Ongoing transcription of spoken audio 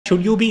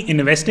should you be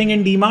investing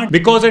in DMART?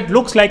 Because it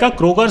looks like a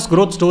Kroger's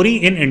growth story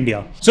in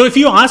India. So if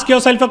you ask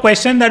yourself a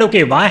question that,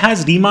 okay, why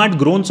has DMART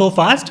grown so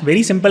fast?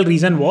 Very simple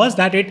reason was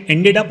that it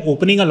ended up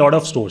opening a lot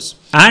of stores.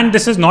 And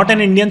this is not an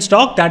Indian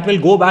stock that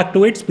will go back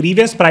to its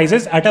previous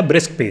prices at a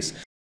brisk pace.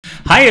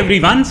 Hi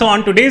everyone, so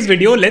on today's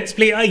video, let's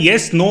play a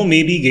yes, no,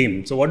 maybe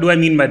game. So what do I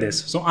mean by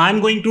this? So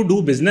I'm going to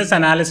do business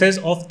analysis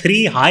of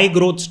 3 high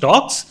growth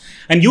stocks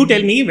and you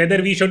tell me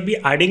whether we should be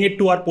adding it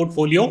to our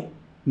portfolio,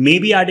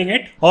 maybe adding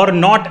it or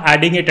not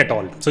adding it at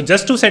all. So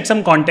just to set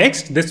some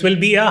context, this will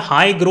be a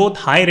high growth,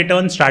 high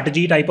return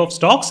strategy type of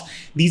stocks.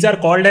 These are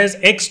called as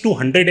X to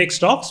 100X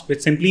stocks,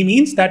 which simply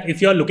means that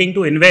if you're looking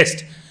to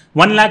invest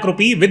 1 lakh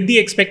rupee with the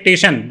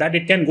expectation that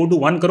it can go to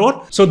 1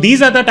 crore. So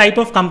these are the type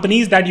of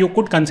companies that you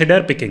could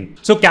consider picking.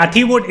 So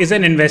Kathy Wood is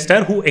an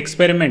investor who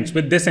experiments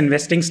with this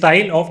investing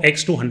style of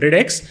X to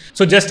 100X.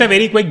 So just a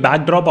very quick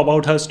backdrop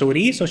about her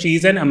story. So she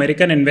is an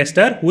American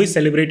investor who is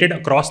celebrated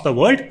across the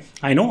world.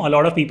 I know a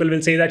lot of people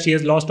will say that she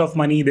has lost of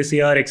money this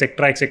year,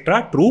 etc.,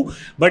 etc. True.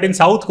 But in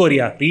South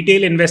Korea,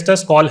 retail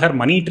investors call her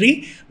money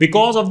tree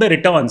because of the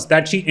returns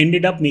that she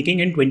ended up making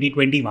in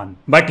 2021.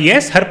 But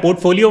yes, her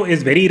portfolio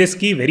is very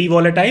risky, very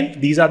volatile.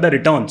 These are the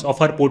returns of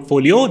her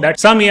portfolio that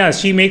some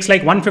years she makes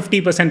like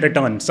 150%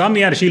 return. Some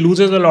years she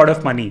loses a lot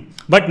of money.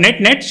 But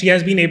net she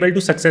has been able to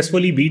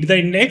successfully beat the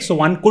index. So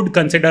one could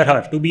consider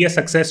her to be a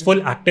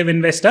successful active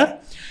investor.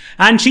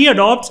 And she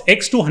adopts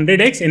X to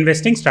 100X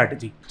investing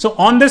strategy. So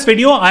on this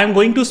video, I am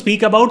going to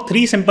speak about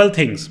 3 simple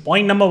things.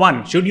 Point number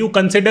 1, should you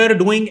consider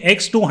doing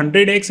X to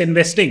 100X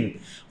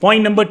investing?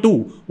 Point number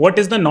 2, what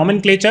is the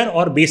nomenclature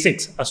or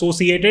basics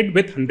associated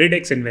with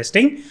 100X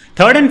investing?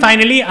 Third and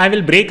finally, I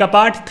will break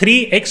apart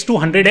 3 X to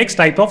 100X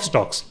type of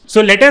stocks.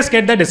 So let us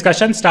get the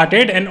discussion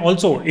started. And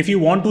also, if you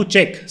want to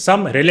check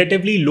some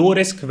relatively low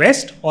risk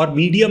vest or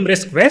medium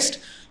risk vest,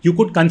 you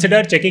could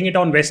consider checking it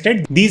on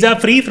Vested. These are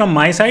free from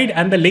my side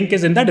and the link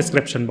is in the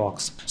description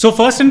box. So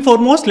first and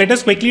foremost, let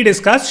us quickly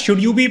discuss,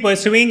 should you be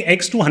pursuing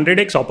X to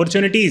 100X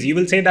opportunities? You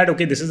will say that,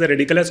 okay, this is a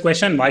ridiculous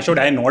question. Why should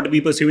I not be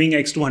pursuing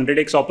X to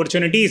 100X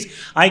opportunities?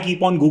 I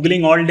keep on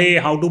Googling all day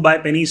how to buy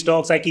penny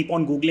stocks. I keep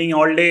on Googling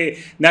all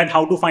day that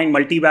how to find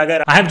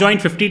multi-bagger. I have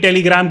joined 50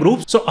 Telegram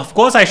groups. So of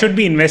course, I should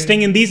be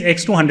investing in these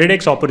X to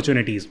 100X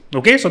opportunities.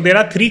 Okay, so there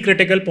are 3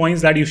 critical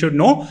points that you should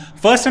know.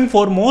 First and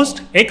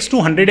foremost, X to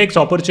 100X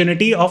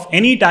opportunity of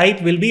any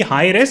type will be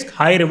high risk,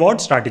 high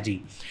reward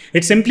strategy.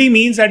 It simply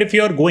means that if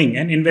you are going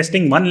and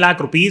investing 1 lakh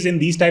rupees in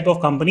these type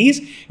of companies,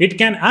 it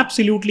can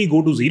absolutely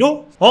go to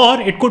 0 or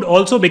it could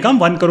also become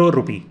 1 crore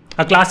rupee.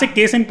 A classic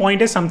case in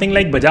point is something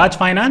like Bajaj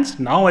Finance.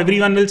 Now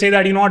everyone will say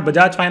that, you know what,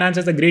 Bajaj Finance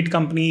is a great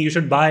company. You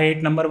should buy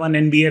it, number 1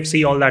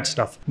 NBFC, all that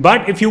stuff.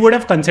 But if you would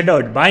have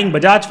considered buying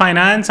Bajaj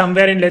Finance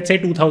somewhere in, let's say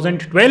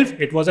 2012,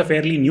 it was a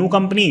fairly new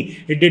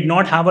company. It did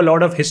not have a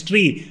lot of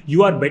history.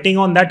 You are betting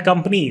on that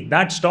company.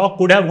 That stock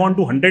could have gone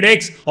to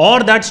 100X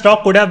or that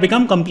stock could have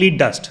become complete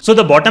dust. So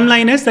the bottom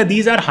line is that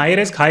these are high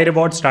risk, high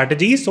reward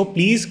strategies. So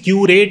please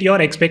curate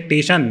your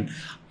expectation.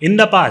 In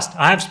the past,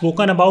 I have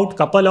spoken about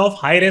couple of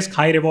high risk,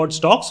 high reward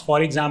stocks.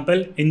 For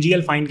example,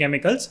 NGL Fine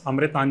Chemicals,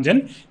 Amrit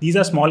Anjan. These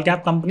are small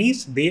cap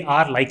companies. They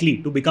are likely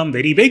to become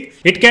very big.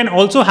 It can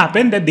also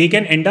happen that they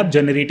can end up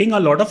generating a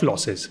lot of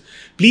losses.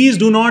 Please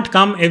do not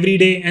come every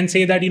day and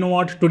say that, you know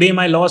what, today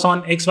my loss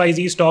on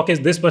XYZ stock is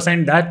this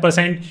percent, that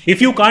percent.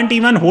 If you can't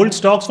even hold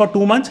stocks for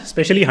 2 months,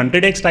 especially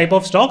 100X type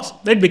of stocks,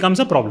 that becomes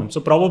a problem. So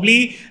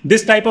probably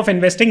this type of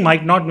investing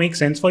might not make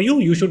sense for you.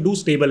 You should do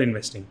stable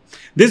investing.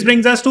 This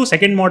brings us to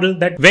second model,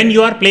 that when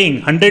you are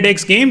playing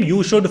 100X game,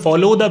 you should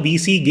follow the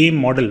VC game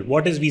model.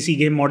 What is VC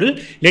game model?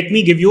 Let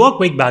me give you a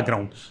quick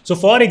background. So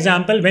for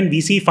example, when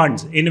VC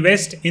funds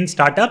invest in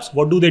startups,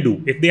 what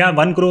do? If they have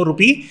 1 crore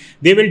rupee,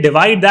 they will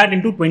divide that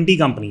into 20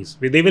 companies.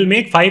 They will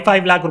make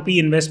 5 lakh rupee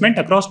investment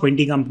across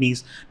 20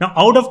 companies. Now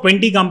out of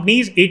 20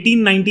 companies,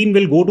 18-19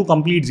 will go to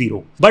complete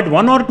 0. But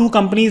 1 or 2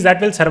 companies that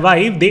will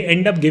survive, they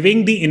end up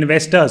giving the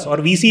investors or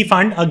VC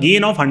fund a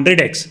gain of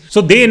 100X.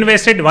 So they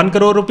invested 1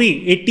 crore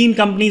rupee, 18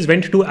 companies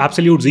went to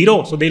absolute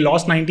 0. So they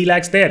lost 90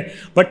 lakhs there,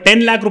 but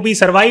 10 lakh rupees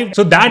survived.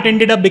 So that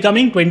ended up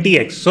becoming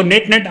 20x. So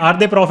net, are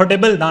they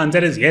profitable? The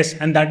answer is yes.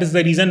 And that is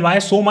the reason why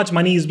so much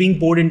money is being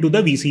poured into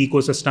the VC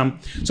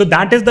ecosystem. So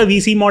that is the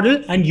VC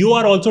model. And you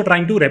are also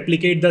trying to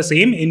replicate the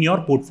same in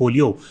your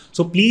portfolio.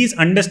 So please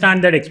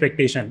understand that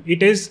expectation.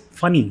 It is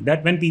funny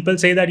that when people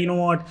say that, you know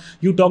what,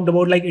 you talked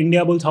about like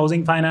India Bulls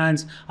Housing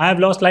Finance. I have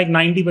lost like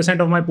 90%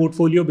 of my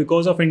portfolio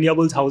because of India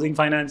Bulls Housing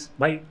Finance.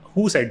 Why?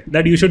 Who said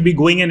that you should be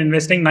going and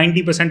investing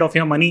 90% of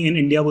your money in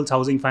India Bulls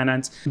Housing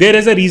Finance? There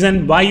is a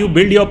reason why you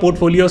build your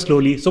portfolio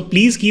slowly. So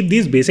please keep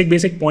these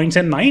basic points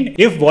in mind.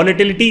 If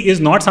volatility is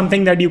not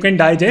something that you can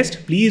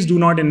digest, please do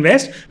not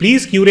invest.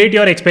 Please curate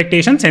your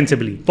expectations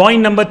sensibly.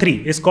 Point number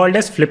 3 is called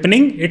as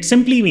flippening. It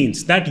simply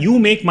means that you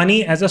make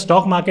money as a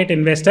stock market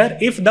investor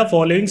if the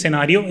following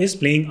scenario is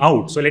playing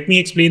out. So let me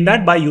explain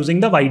that by using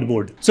the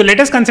whiteboard. So let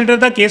us consider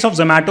the case of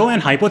Zomato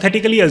and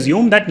hypothetically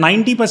assume that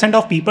 90%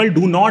 of people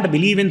do not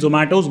believe in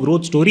Zomato's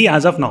growth story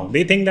as of now.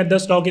 They think that the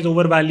stock is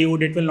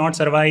overvalued, it will not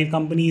survive, 5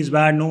 company is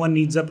bad, no one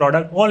needs the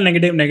product, all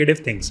negative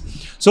things.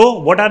 So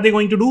what are they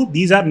going to do?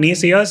 These are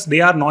naysayers,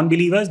 they are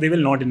non-believers, they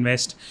will not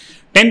invest.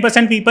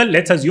 10% people,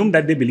 let's assume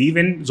that they believe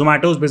in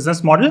Zomato's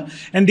business model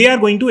and they are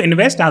going to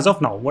invest as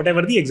of now,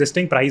 whatever the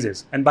existing price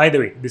is. And by the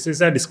way, this is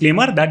a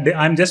disclaimer that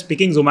I'm just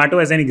picking Zomato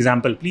as an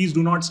example. Please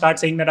do not start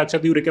saying that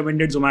Akshat, you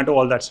recommended Zomato,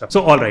 all that stuff.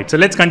 So, all right. So,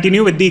 let's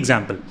continue with the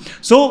example.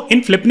 So,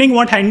 in flippening,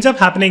 what ends up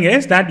happening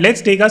is that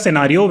let's take a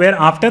scenario where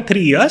after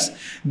 3 years,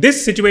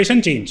 this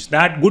situation changed.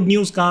 That good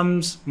news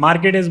comes,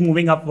 market is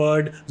moving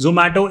upward,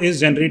 Zomato is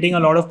generating a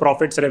lot of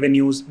profits,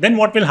 revenues. Then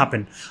what will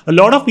happen? A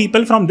lot of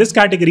people from this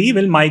category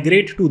will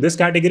migrate to this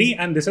category,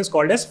 and this is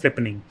called as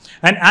flippening.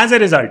 And as a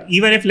result,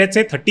 even if let's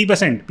say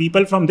 30%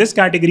 people from this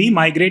category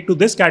migrate to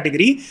this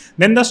category,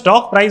 then the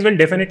stock price will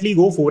definitely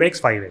go 4x,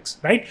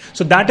 5x, right?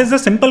 So that is the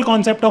simple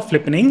concept of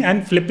flippening,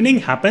 and flippening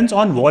happens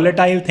on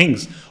volatile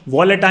things,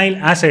 volatile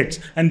assets.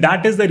 And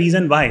that is the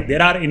reason why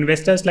there are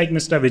investors like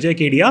Mr. Vijay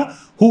Kedia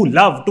who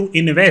love to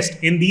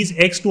invest in these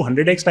X to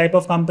 100x type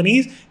of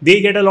companies.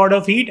 They get a lot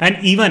of heat,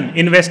 and even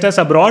investors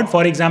abroad,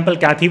 for example,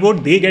 Cathy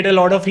Wood, they get a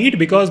lot of heat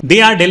because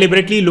they are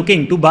deliberately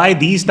looking to buy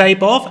these type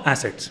of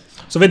assets.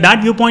 So with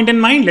that viewpoint in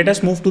mind, let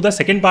us move to the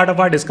second part of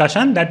our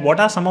discussion, that what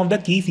are some of the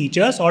key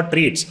features or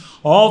traits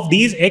of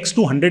these X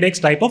to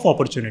 100x type of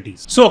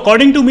opportunities. So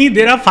according to me,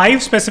 there are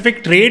 5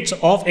 specific traits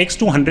of X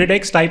to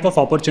 100x type of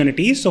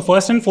opportunities. So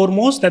first and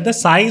foremost, that the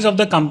size of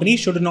the company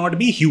should not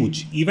be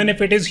huge. Even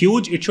if it is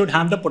huge, it should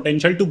have the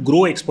potential to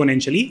grow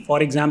exponentially.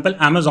 For example,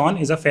 Amazon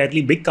is a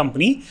fairly big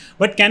company,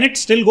 but can it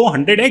still go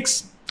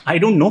 100x? I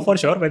don't know for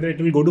sure whether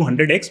it will go to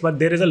 100x, but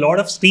there is a lot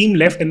of steam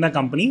left in the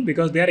company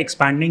because they are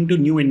expanding to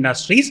new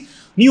industries,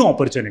 new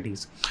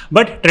opportunities.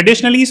 But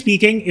traditionally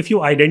speaking, if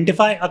you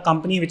identify a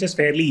company which is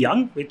fairly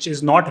young, which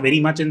is not very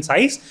much in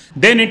size,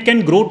 then it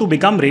can grow to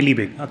become really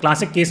big. A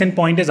classic case in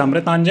point is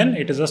Amritanjan.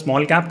 It is a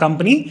small cap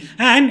company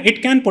and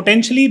it can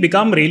potentially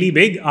become really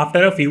big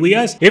after a few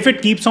years if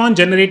it keeps on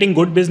generating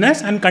good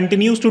business and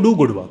continues to do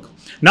good work.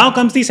 Now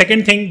comes the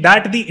second thing,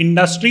 that the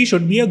industry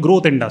should be a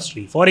growth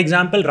industry. For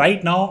example,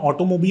 right now,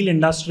 automobile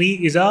industry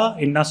is a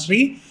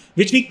industry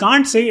which we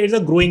can't say is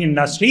a growing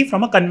industry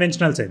from a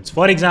conventional sense.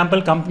 For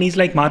example, companies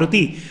like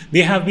Maruti,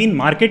 they have been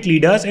market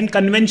leaders in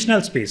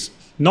conventional space,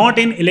 not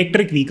in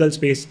electric vehicle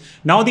space.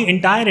 Now the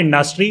entire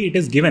industry it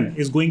is given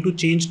is going to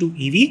change to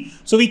EV.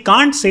 So we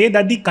can't say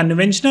that the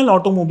conventional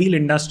automobile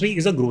industry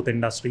is a growth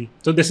industry.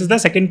 So this is the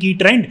second key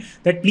trend,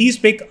 that please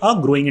pick a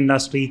growing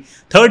industry.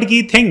 Third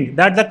key thing,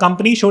 that the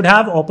company should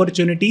have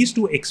opportunities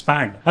to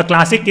expand. A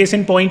classic case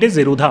in point is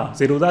Zerodha.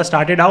 Zerodha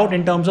started out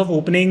in terms of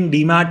opening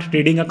DMART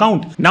trading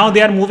account. Now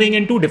they are moving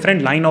into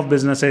different line of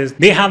businesses.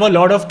 They have a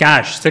lot of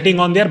cash sitting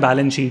on their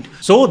balance sheet.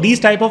 So these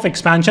type of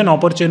expansion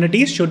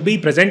opportunities should be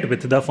present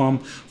with the firm.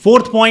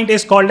 Fourth point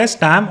is called as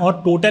TAM or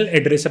total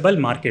addressable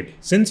market.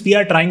 Since we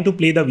are trying to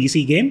play the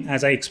VC game,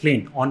 as I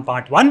explained on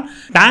part 1,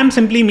 TAM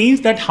simply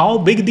means that how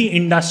big the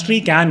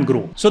industry can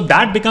grow. So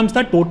that becomes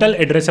the total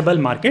addressable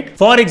market.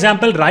 For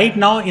example, right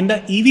now in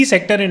the EV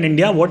sector in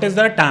India, what is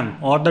the TAM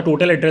or the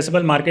total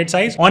addressable market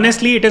size?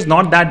 Honestly, it is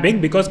not that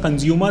big because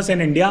consumers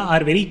in India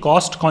are very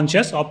cost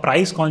conscious or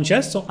price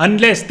conscious. So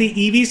unless the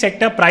EV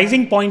sector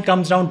pricing point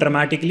comes down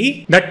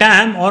dramatically, the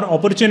TAM or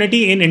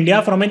opportunity in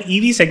India from an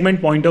EV segment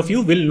point of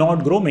view will not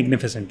grow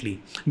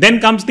magnificently.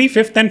 Then comes the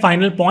fifth and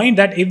final point,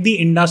 that if the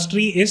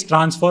industry is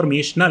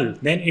transformational,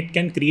 then it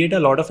can create a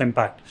lot of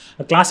impact.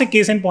 A classic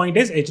case in point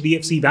is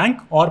HDFC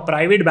Bank or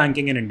private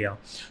banking in India.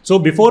 So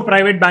before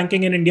private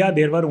banking in India,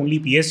 there were only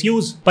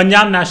PSUs,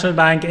 Punjab National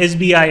Bank,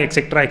 SBI,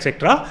 etc.,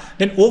 etc.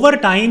 Then over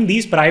time,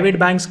 these private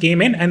banks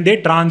came in and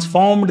they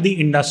transformed the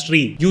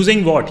industry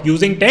using what?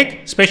 Using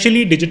tech,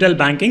 especially digital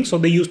banking. So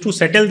they used to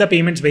settle the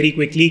payments very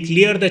quickly,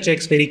 clear the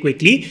checks very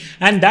quickly,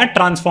 and that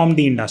transformed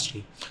the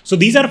industry. So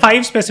these are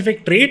 5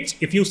 specific traits.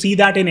 If you see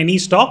that in any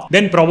stock,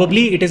 then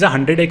probably it is a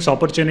 100x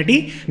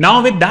opportunity.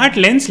 Now with that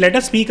lens, let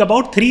us speak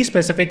about 3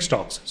 specific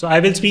stocks. So I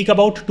will speak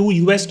about 2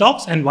 US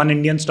stocks and 1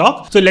 Indian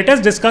stock. So let us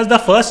discuss the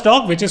first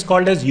stock, which is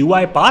called as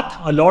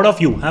UiPath. A lot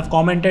of you have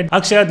commented,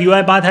 Akshat,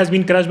 UiPath has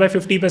been crushed by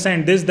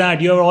 50%, this,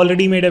 that, you have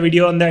already made a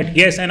video on that.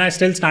 Yes, and I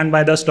still stand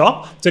by the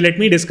stock. So let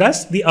me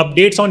discuss the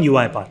updates on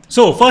UiPath.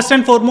 So first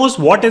and foremost,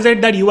 what is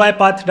it that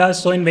UiPath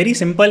does? So in very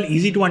simple,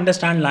 easy to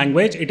understand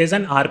language, it is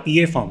an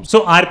RPA firm.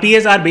 So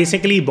RPAs are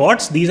basically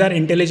bots. These are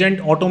intelligent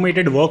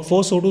automated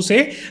workforce, so to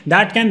say,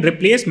 that can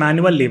replace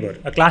manual labor.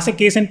 A classic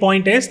case in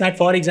point is that,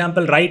 for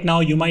example, right now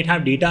you might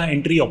have data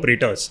entry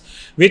operators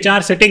which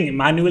are sitting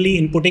manually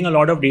inputting a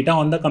lot of data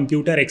on the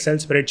computer, Excel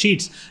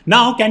spreadsheets.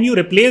 Now, can you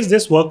replace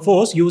this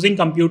workforce using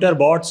computer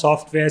bots,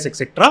 softwares,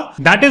 etc.?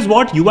 That is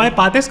what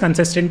UiPath is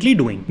consistently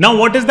doing. Now,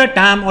 what is the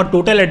TAM or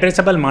total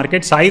addressable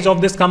market size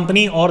of this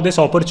company or this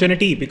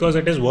opportunity? Because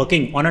it is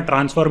working on a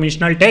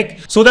transformational tech.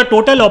 So the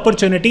total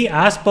opportunity,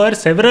 as per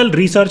several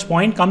research research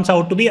point comes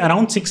out to be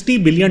around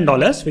 $60 billion,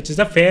 which is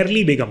a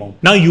fairly big amount.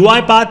 Now,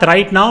 UiPath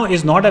right now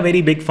is not a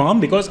very big firm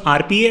because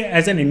RPA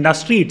as an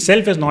industry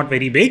itself is not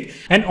very big.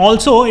 And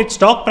also its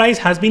stock price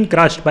has been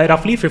crushed by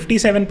roughly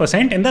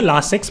 57% in the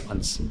last 6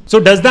 months. So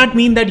does that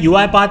mean that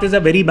UiPath is a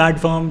very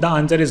bad firm? The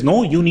answer is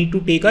no. You need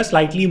to take a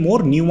slightly more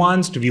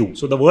nuanced view.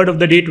 So the word of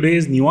the day today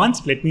is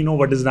nuanced. Let me know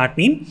what does that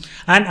mean.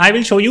 And I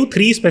will show you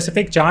 3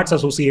 specific charts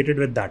associated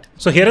with that.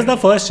 So here is the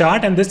first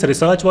chart, and this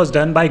research was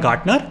done by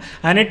Gartner,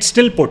 and it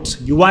still puts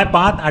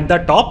UiPath at the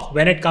top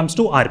when it comes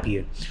to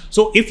RPA.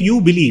 So if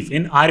you believe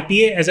in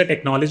RPA as a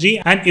technology,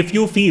 and if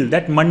you feel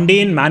that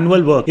mundane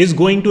manual work is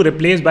going to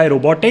replace by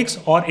robotics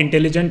or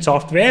intelligent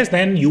softwares,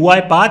 then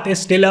UiPath is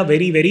still a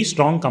very, very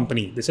strong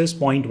company. This is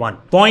point 1.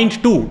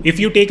 Point 2, if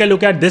you take a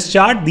look at this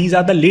chart, these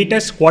are the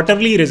latest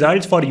quarterly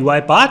results for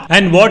UiPath,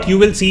 and what you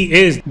will see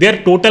is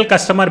their total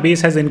customer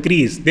base has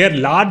increased, their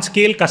large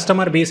scale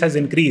customer base has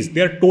increased,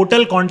 their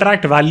total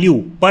contract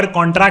value per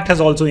contract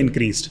has also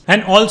increased.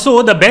 And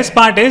also the best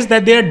part is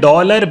that their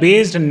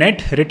dollar-based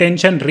net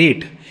retention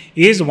rate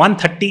is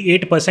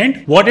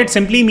 138%. What it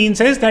simply means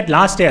is that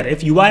last year,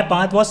 if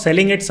UiPath was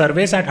selling its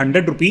service at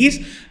 100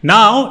 rupees,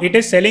 now it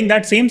is selling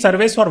that same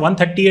service for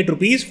 138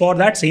 rupees for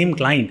that same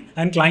client,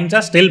 and clients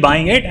are still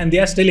buying it and they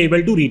are still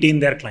able to retain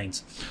their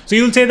clients. So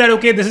you'll say that,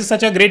 okay, this is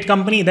such a great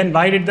company, then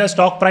why did the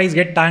stock price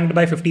get tanked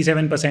by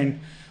 57%?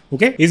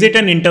 Okay, is it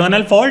an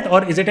internal fault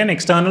or is it an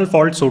external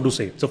fault, so to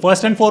say? So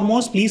first and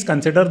foremost, please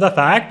consider the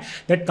fact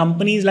that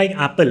companies like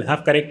Apple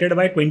have corrected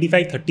by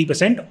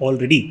 25-30%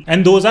 already.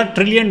 And those are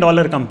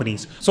trillion-dollar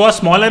companies. So a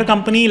smaller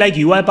company like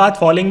UiPath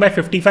falling by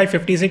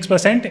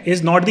 55-56%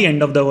 is not the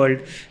end of the world.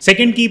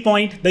 Second key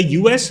point, the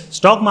US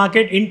stock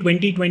market in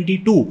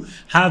 2022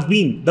 have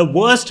been the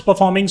worst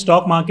performing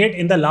stock market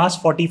in the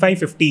last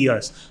 45-50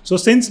 years. So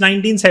since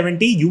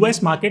 1970,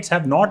 US markets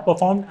have not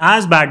performed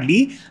as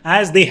badly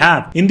as they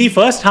have in the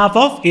first half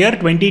of year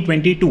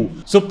 2022.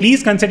 So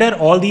please consider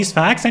all these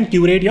facts and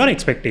curate your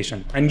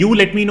expectation. And you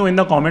let me know in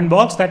the comment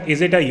box that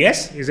is it a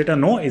yes, is it a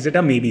no, is it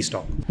a maybe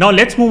stock? Now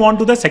let's move on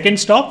to the second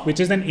stock,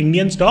 which is an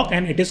Indian stock,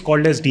 and it is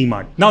called as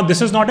DMART. Now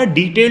this is not a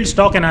detailed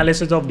stock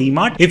analysis of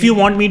DMART. If you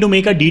want me to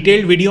make a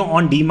detailed video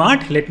on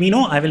DMART, let me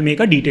know, I will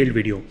make a detailed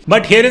video.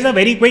 But here is a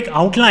very quick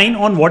outline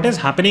on what is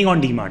happening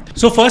on DMART.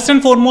 So first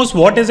and foremost,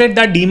 what is it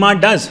that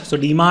DMART does? So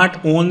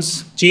DMART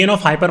owns chain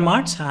of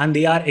hypermarts and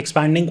they are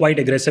expanding quite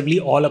aggressively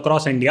all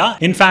across India.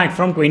 In fact,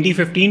 from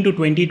 2015 to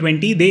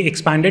 2020, they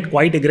expanded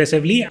quite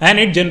aggressively and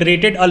it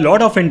generated a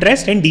lot of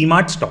interest in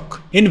DMART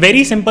stock. In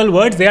very simple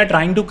words, they are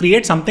trying to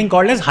create something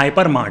called as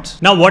hypermarts.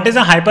 Now, what is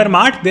a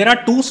hypermart? There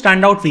are 2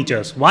 standout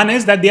features. One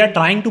is that they are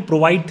trying to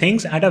provide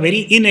things at a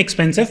very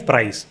inexpensive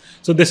price.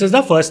 So this is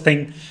the first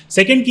thing.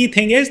 Second key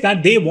thing is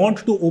that they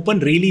want to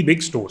open really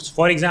big stores.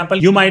 For example,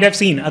 you might have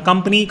seen a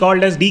company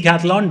called as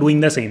Decathlon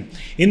doing the same.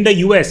 In the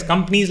US,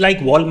 companies like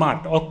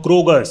Walmart or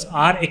Kroger's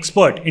are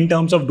expert in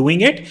terms of doing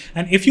it.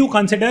 And if you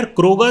consider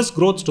Kroger's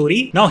growth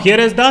story, now here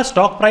is the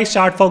stock price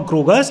chart for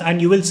Kroger's,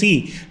 and you will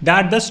see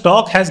that the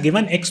stock has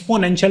given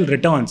exponential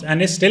returns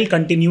and is still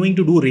continuing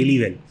to do really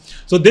well.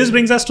 So this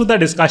brings us to the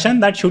discussion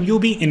that should you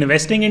be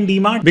investing in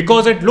DMART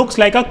because it looks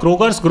like a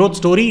Kroger's growth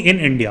story in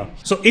India.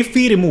 So if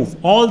we remove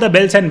all the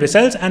bells and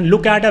whistles and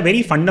look at a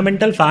very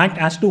fundamental fact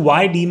as to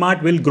why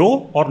DMART will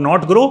grow or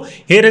not grow,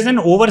 here is an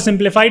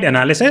oversimplified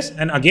analysis.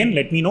 And again,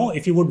 let me know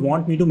if you would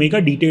want me to make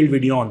a detailed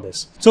video on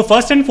this. So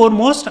first and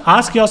foremost,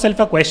 ask yourself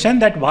a question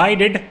that why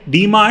did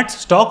DMART's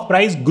stock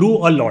price grew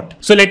a lot?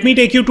 So let me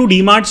take you to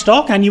DMART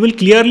stock and you will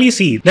clearly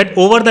see that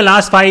over the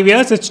last 5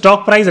 years, its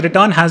stock price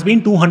return has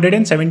been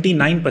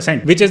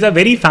 279%, which is a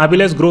very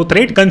fabulous growth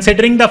rate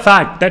considering the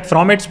fact that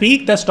from its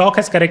peak, the stock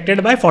has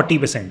corrected by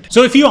 40%.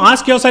 So if you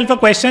ask yourself a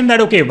question that,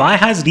 okay, why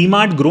has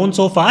DMART grown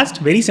so fast?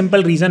 Very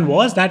simple reason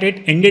was that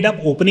it ended up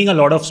opening a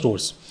lot of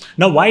stores.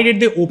 Now, why did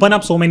they open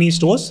up so many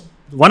stores?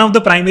 One of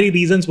the primary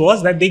reasons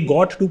was that they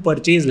got to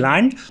purchase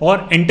land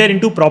or enter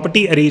into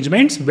property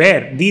arrangements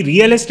where the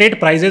real estate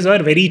prices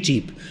were very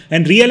cheap.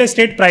 And real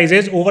estate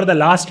prices over the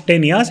last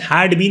 10 years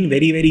had been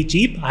very, very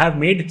cheap. I have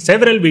made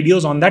several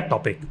videos on that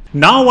topic.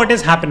 Now what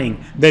is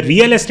happening? The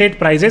real estate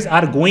prices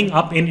are going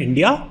up in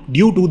India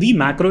due to the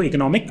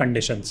macroeconomic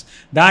conditions.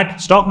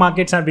 That stock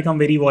markets have become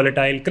very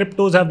volatile,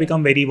 cryptos have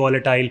become very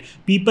volatile,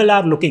 people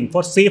are looking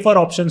for safer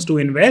options to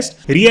invest.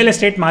 Real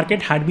estate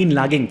market had been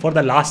lagging for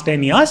the last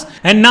 10 years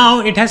and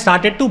now it has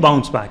started to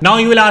bounce back. Now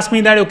you will ask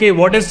me that, okay,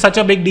 what is such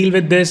a big deal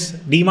with this?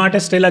 DMART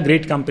is still a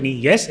great company.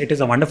 Yes, it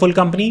is a wonderful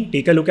company.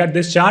 Take a look at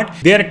this chart.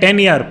 Their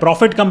 10-year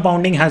profit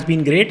compounding has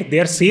been great.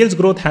 Their sales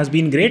growth has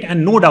been great.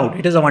 And no doubt,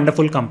 it is a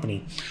wonderful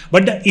company.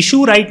 But the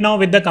issue right now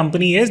with the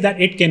company is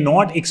that it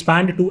cannot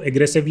expand too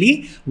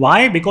aggressively.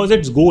 Why? Because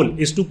its goal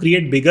is to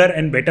create bigger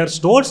and better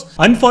stores.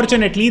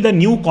 Unfortunately, the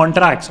new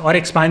contracts or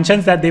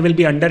expansions that they will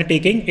be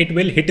undertaking, it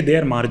will hit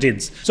their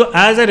margins. So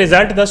as a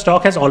result, the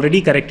stock has already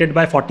corrected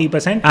by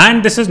 40%. And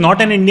And this is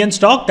not an Indian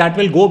stock that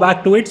will go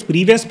back to its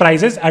previous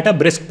prices at a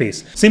brisk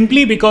pace,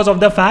 simply because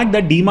of the fact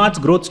that DMART's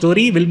growth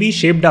story will be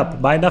shaped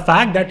up by the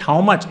fact that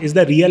how much is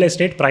the real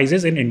estate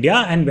prices in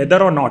India and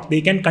whether or not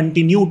they can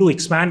continue to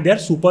expand their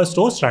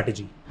superstore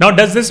strategy. Now,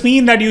 does this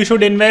mean that you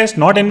should invest,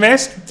 not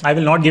invest? I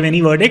will not give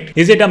any verdict.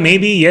 Is it a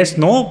maybe, yes,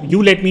 no?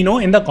 You let me know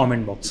in the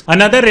comment box.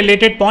 Another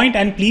related point,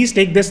 and please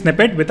take this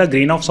snippet with a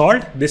grain of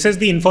salt. This is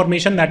the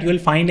information that you will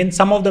find in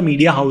some of the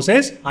media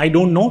houses. I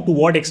don't know to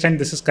what extent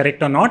this is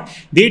correct or not.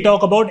 They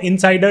talk about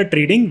insider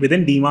trading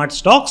within DMART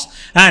stocks,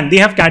 and they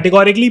have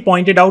categorically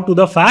pointed out to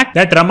the fact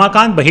that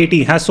Ramakant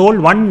Baheti has sold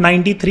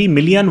 193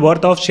 million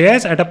worth of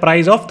shares at a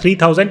price of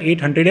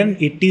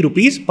 3,880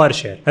 rupees per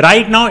share.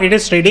 Right now, it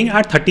is trading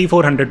at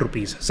 3,400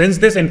 rupees. Since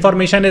this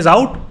information is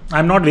out,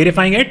 I'm not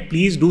verifying it.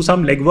 Please do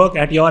some legwork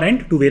at your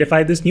end to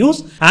verify this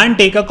news and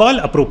take a call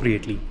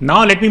appropriately.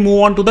 Now let me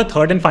move on to the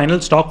third and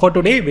final stock for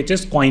today, which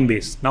is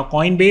Coinbase. Now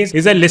Coinbase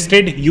is a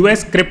listed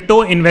US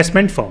crypto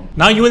investment firm.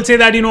 Now you will say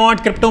that, you know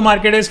what, crypto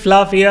market is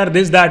fluff here,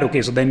 this, that.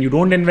 Okay, so then you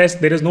don't invest.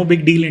 There is no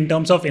big deal in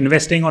terms of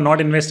investing or not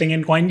investing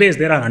in Coinbase.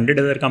 There are 100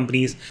 other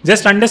companies.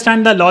 Just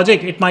understand the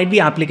logic. It might be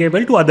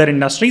applicable to other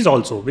industries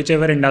also,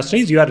 whichever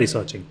industries you are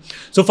researching.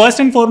 So first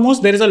and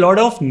foremost, there is a lot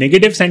of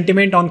negative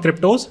sentiment on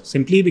cryptos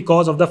simply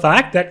because of the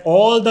fact that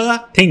all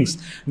the things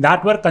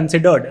that were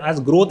considered as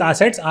growth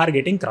assets are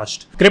getting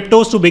crushed.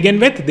 Cryptos to begin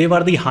with, they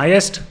were the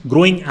highest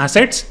growing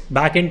assets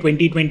back in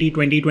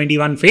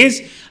 2020-2021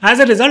 phase. As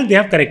a result, they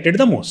have corrected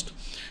the most.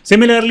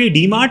 Similarly,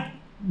 DMART,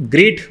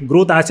 great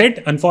growth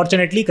asset,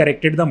 unfortunately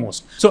corrected the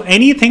most. So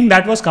anything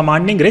that was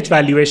commanding rich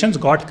valuations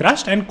got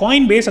crushed, and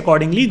Coinbase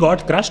accordingly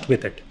got crushed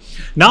with it.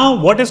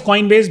 Now, what is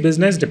Coinbase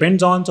business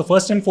depends on? So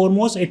first and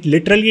foremost, it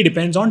literally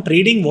depends on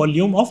trading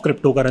volume of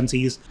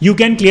cryptocurrencies. You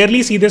can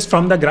clearly see this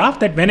from the graph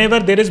that whenever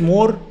there is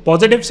more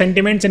positive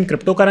sentiments in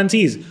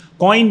cryptocurrencies,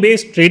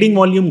 Coinbase trading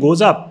volume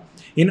goes up.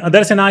 In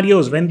other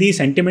scenarios, when these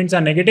sentiments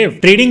are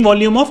negative, trading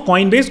volume of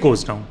Coinbase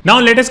goes down. Now,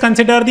 let us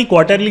consider the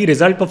quarterly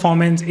result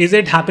performance. Is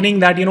it happening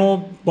that,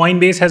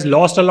 Coinbase has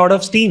lost a lot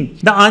of steam?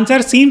 The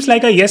answer seems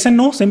like a yes and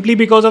no, simply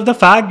because of the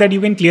fact that you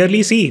can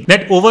clearly see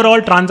that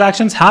overall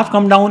transactions have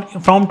come down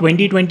from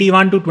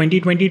 2021 to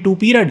 2022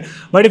 period.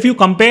 But if you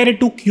compare it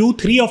to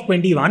Q3 of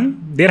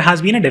 21, there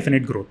has been a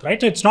definite growth,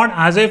 right? So it's not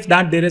as if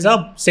that there is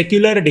a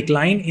secular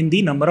decline in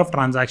the number of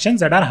transactions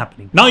that are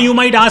happening. Now, you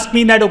might ask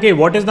me that, okay,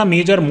 what is the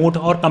major moat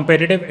or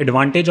competitive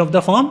advantage of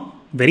the firm?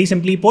 Very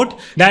simply put,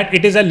 that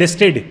it is a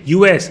listed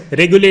US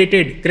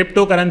regulated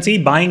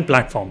cryptocurrency buying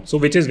platform. So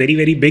which is very,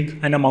 very big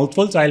and a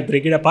mouthful. So I'll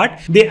break it apart.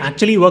 They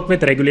actually work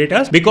with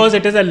regulators because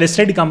it is a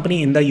listed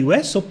company in the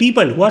US. So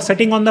people who are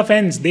sitting on the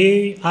fence,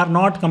 they are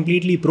not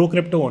completely pro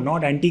crypto,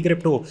 not anti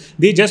crypto.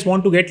 They just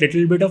want to get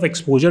little bit of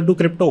exposure to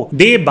crypto.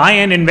 They buy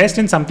and invest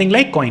in something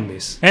like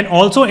Coinbase. And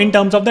also in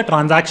terms of the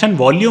transaction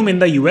volume in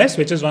the US,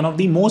 which is one of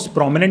the most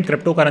prominent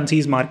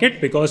cryptocurrencies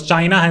market, because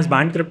China has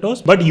banned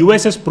cryptos, but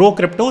US is pro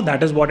crypto.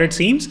 That is what it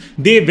seems.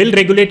 They will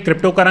regulate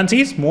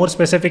cryptocurrencies, more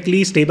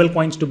specifically stable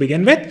coins to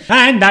begin with,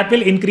 and that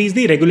will increase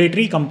the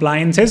regulatory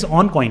compliances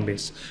on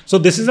Coinbase. So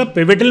this is a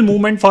pivotal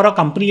movement for a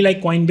company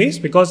like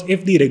Coinbase, because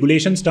if the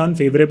regulations turn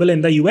favorable in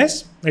the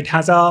US, it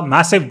has a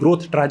massive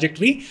growth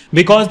trajectory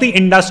because the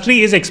industry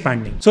is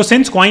expanding. So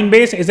since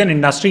Coinbase is an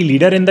industry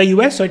leader in the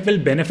US, so it will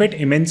benefit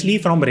immensely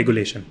from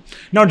regulation.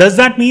 Now, does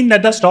that mean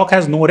that the stock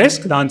has no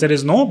risk? The answer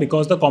is no,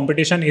 because the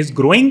competition is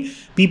growing.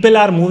 People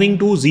are moving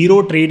to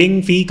zero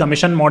trading fee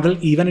commission model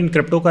even in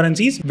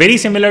cryptocurrencies, very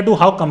similar to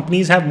how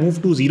companies have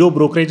moved to zero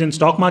brokerage in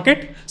stock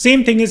market.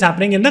 Same thing is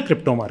happening in the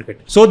crypto market.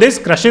 So this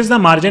crushes the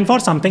margin for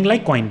something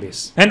like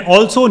Coinbase. And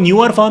also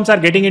newer firms are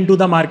getting into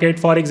the market.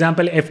 For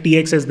example,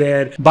 FTX is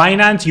there,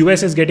 Binance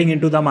US is getting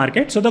into the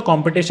market. So the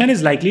competition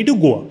is likely to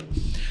go up.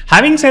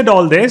 Having said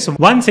all this,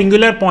 one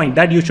singular point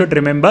that you should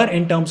remember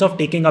in terms of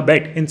taking a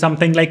bet in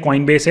something like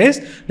Coinbase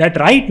is that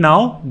right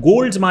now,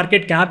 gold's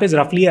market cap is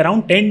roughly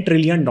around $10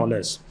 trillion.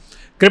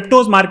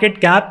 Crypto's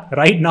market cap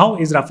right now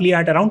is roughly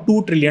at around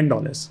 $2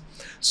 trillion.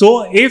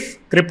 So if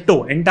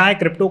entire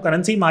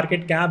cryptocurrency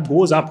market cap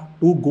goes up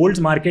to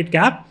gold's market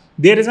cap,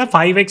 there is a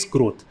 5x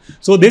growth.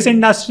 So this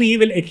industry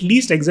will at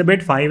least exhibit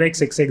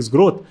 5x, 6x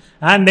growth.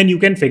 And then you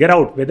can figure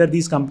out whether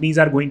these companies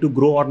are going to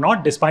grow or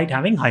not despite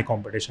having high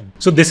competition.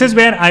 So this is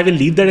where I will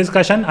leave the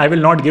discussion. I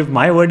will not give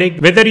my verdict,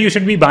 whether you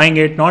should be buying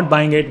it, not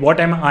buying it, what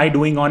am I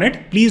doing on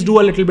it. Please do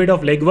a little bit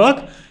of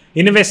legwork.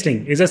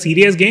 Investing is a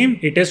serious game.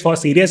 It is for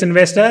serious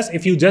investors.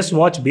 If you just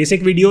watch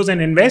basic videos and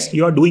invest,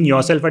 you are doing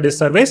yourself a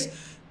disservice.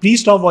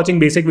 Please stop watching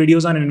basic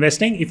videos on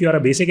investing. If you are a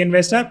basic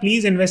investor,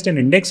 please invest in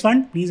index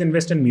fund, please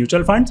invest in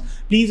mutual funds,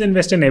 please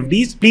invest in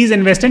FDs, please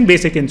invest in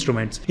basic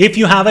instruments. If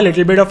you have a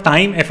little bit of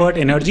time, effort,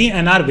 energy,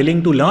 and are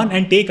willing to learn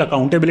and take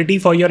accountability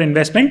for your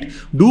investment,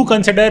 do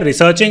consider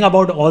researching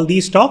about all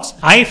these stocks.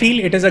 I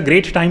feel it is a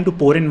great time to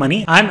pour in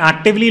money. I'm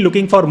actively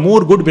looking for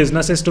more good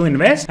businesses to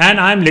invest, and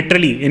I'm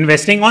literally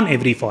investing on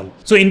every fall.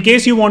 So in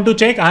case you want to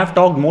check, I have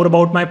talked more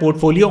about my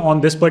portfolio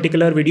on this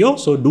particular video.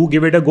 So do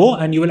give it a go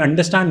and you will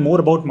understand more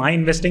about my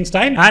investing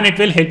style, and it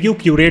will help you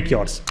curate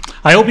yours.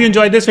 I hope you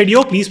enjoyed this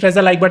video. Please press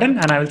the like button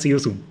and I will see you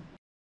soon.